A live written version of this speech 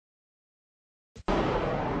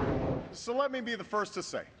So let me be the first to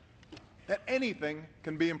say that anything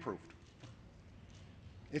can be improved.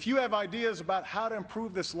 If you have ideas about how to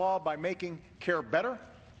improve this law by making care better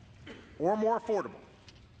or more affordable,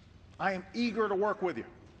 I am eager to work with you.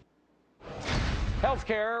 Health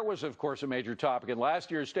care was, of course, a major topic in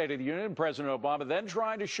last year's State of the Union. President Obama then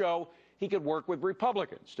trying to show he could work with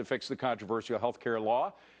Republicans to fix the controversial health care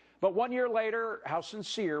law. But 1 year later, how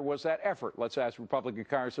sincere was that effort? Let's ask Republican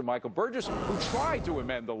Congressman Michael Burgess, who tried to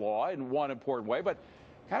amend the law in one important way, but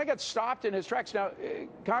kind of got stopped in his tracks. Now,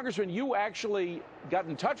 Congressman, you actually got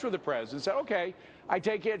in touch with the president and said, okay, I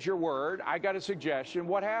take you at your word. I got a suggestion.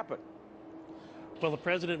 What happened? Well, the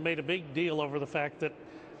president made a big deal over the fact that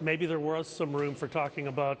maybe there was some room for talking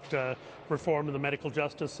about reform in the medical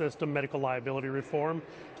justice system, medical liability reform,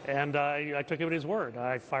 and I took him at his word.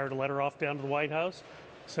 I fired a letter off down to the White House,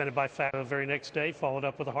 sent it by fax the very next day, followed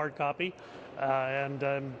up with a hard copy,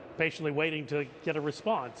 and patiently waiting to get a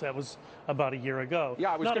response. That was about a year ago.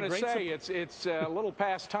 Yeah, I was going to say, it's a little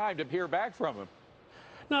past time to hear back from him.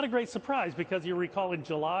 Not a great surprise, because you recall in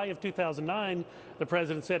July of 2009, the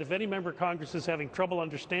president said, if any member of Congress is having trouble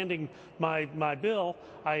understanding my bill,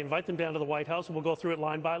 I invite them down to the White House and we'll go through it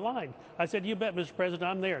line by line. I said, you bet, Mr. President,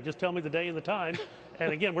 I'm there. Just tell me the day and the time.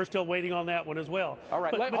 And again, we're still waiting on that one as well. All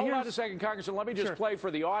right, hold on a second, Congressman. Let me just play for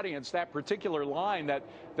the audience that particular line that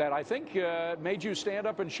I think made you stand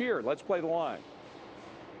up and cheer. Let's play the line.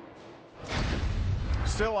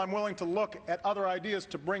 Still, I'm willing to look at other ideas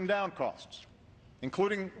to bring down costs,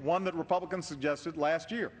 including one that Republicans suggested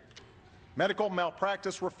last year: medical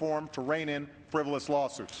malpractice reform to rein in frivolous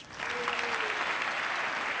lawsuits.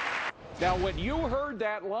 Now, when you heard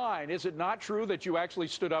that line, is it not true that you actually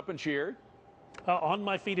stood up and cheered? On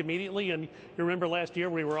my feet immediately, and you remember last year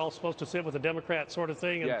we were all supposed to sit with a Democrat sort of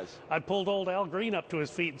thing, and yes. I pulled old Al Green up to his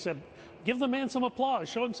feet and said, give the man some applause,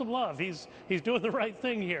 show him some love. He's doing the right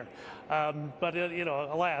thing here. But you know,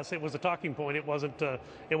 alas, it was a talking point. It wasn't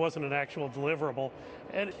an actual deliverable.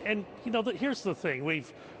 And you know, here's the thing: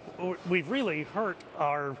 we've really hurt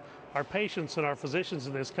our patients and our physicians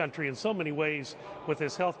in this country in so many ways with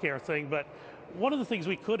this healthcare thing. But one of the things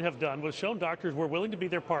we could have done was shown doctors we're willing to be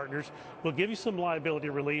their partners. We'll give you some liability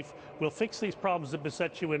relief. We'll fix these problems that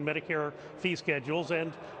beset you in Medicare fee schedules,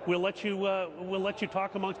 and we'll let you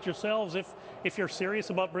talk amongst yourselves if you're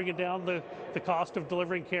serious about bringing down the cost of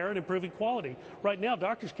delivering care and improving quality. Right now,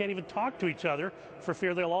 doctors can't even talk to each other for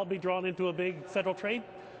fear they'll all be drawn into a big Federal Trade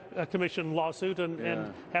Commission lawsuit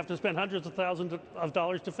and have to spend hundreds of thousands of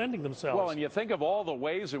dollars defending themselves. Well, and you think of all the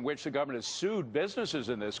ways in which the government has sued businesses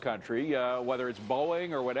in this country, whether it's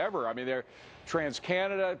Boeing or whatever. I mean,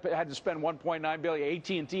 TransCanada had to spend $1.9 billion.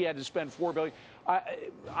 AT&T had to spend $4 billion.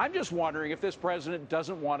 I'm just wondering if this president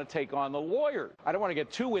doesn't want to take on the lawyer. I don't want to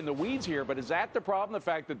get too in the weeds here, but is that the problem? The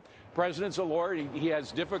fact that the president's a lawyer, he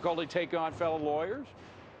has difficulty taking on fellow lawyers?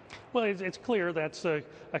 Well, it's clear that's a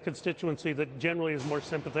constituency that generally is more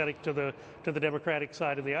sympathetic to the Democratic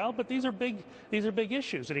side of the aisle. But these are big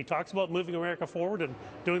issues, and he talks about moving America forward and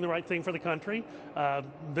doing the right thing for the country.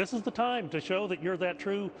 This is the time to show that you're that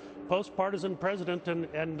true post-partisan president,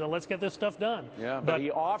 and let's get this stuff done. Yeah, but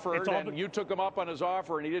he offered, and you took him up on his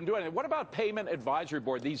offer, and he didn't do anything. What about Payment Advisory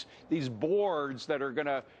Board? These boards that are going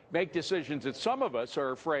to make decisions that some of us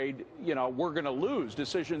are afraid, you know, we're going to lose,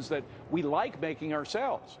 decisions that we like making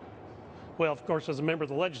ourselves. Well, of course, as a member of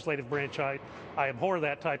the legislative branch, I abhor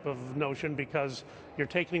that type of notion, because you're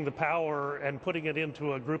taking the power and putting it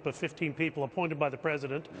into a group of 15 people appointed by the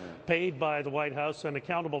president, paid by the White House, and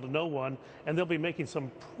accountable to no one, and they'll be making some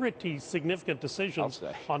pretty significant decisions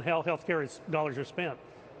on how health care dollars are spent.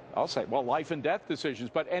 I'll say, well, life and death decisions.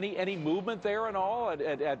 But any movement there and all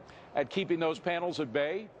at keeping those panels at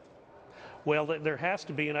bay? Well, there has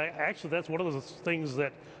to be, and actually that's one of the things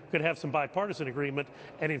that could have some bipartisan agreement.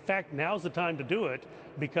 And in fact, now's the time to do it,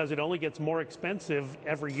 because it only gets more expensive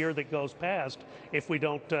every year that goes past if we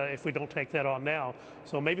don't take that on now.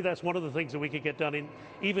 So maybe that's one of the things that we could get done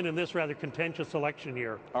even in this rather contentious election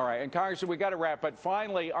year. All right, and Congressman, we got to wrap. But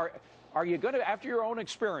finally, are you going to, after your own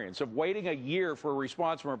experience of waiting a year for a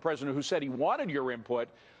response from a president who said he wanted your input,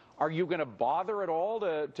 are you going to bother at all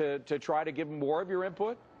to try to give him more of your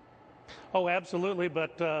input? Oh, absolutely,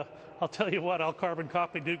 but I'll tell you what, I'll carbon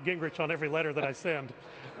copy Newt Gingrich on every letter that I send.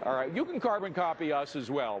 All right, you can carbon copy us as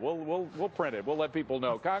well. We'll print it. We'll let people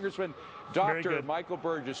know. Congressman Dr. Michael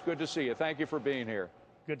Burgess, good to see you. Thank you for being here.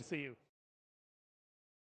 Good to see you.